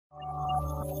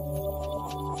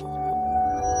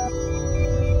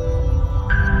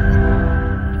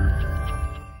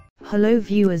Hello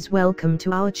viewers, welcome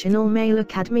to our channel Mail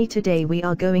Academy. Today we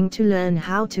are going to learn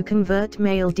how to convert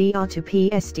maildir to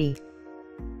PST.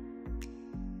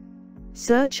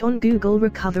 Search on Google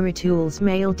Recovery Tools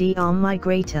Maildir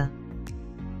Migrator.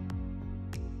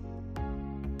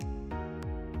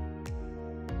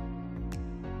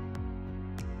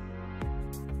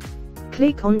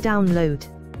 Click on Download.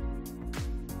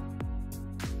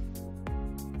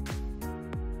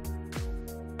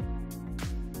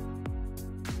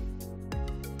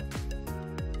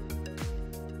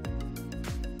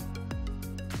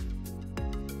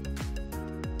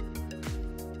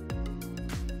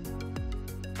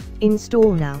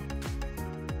 Install now.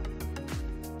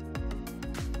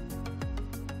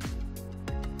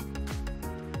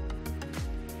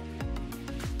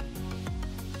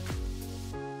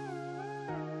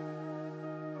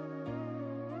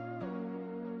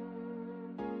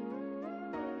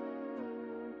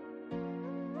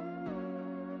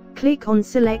 Click on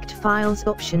Select Files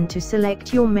option to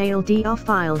select your maildir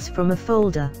files from a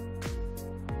folder.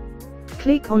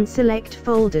 Click on Select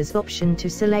Folders option to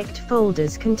select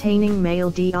folders containing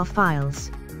maildir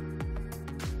files.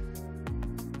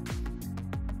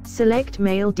 Select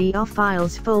Maildir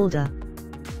Files folder.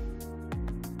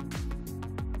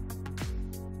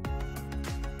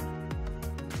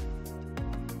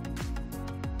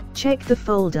 Check the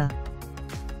folder.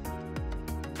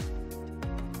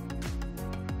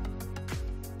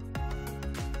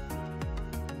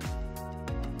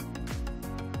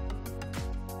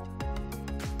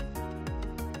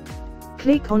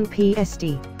 Click on PST.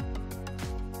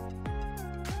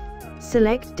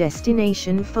 Select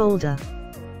Destination folder.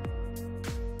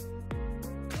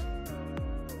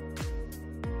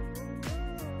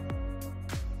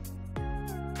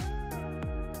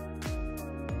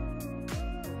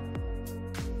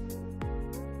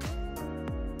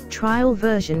 Trial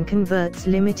version converts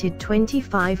limited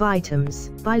 25 items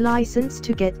by license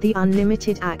to get the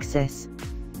unlimited access.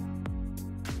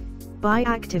 Buy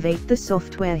activate the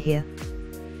software here.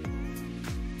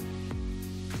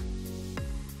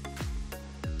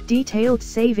 Detailed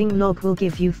SavingLog will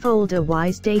give you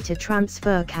folder-wise data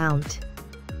transfer count.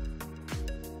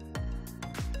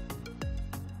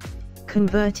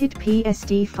 Converted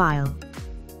PST file.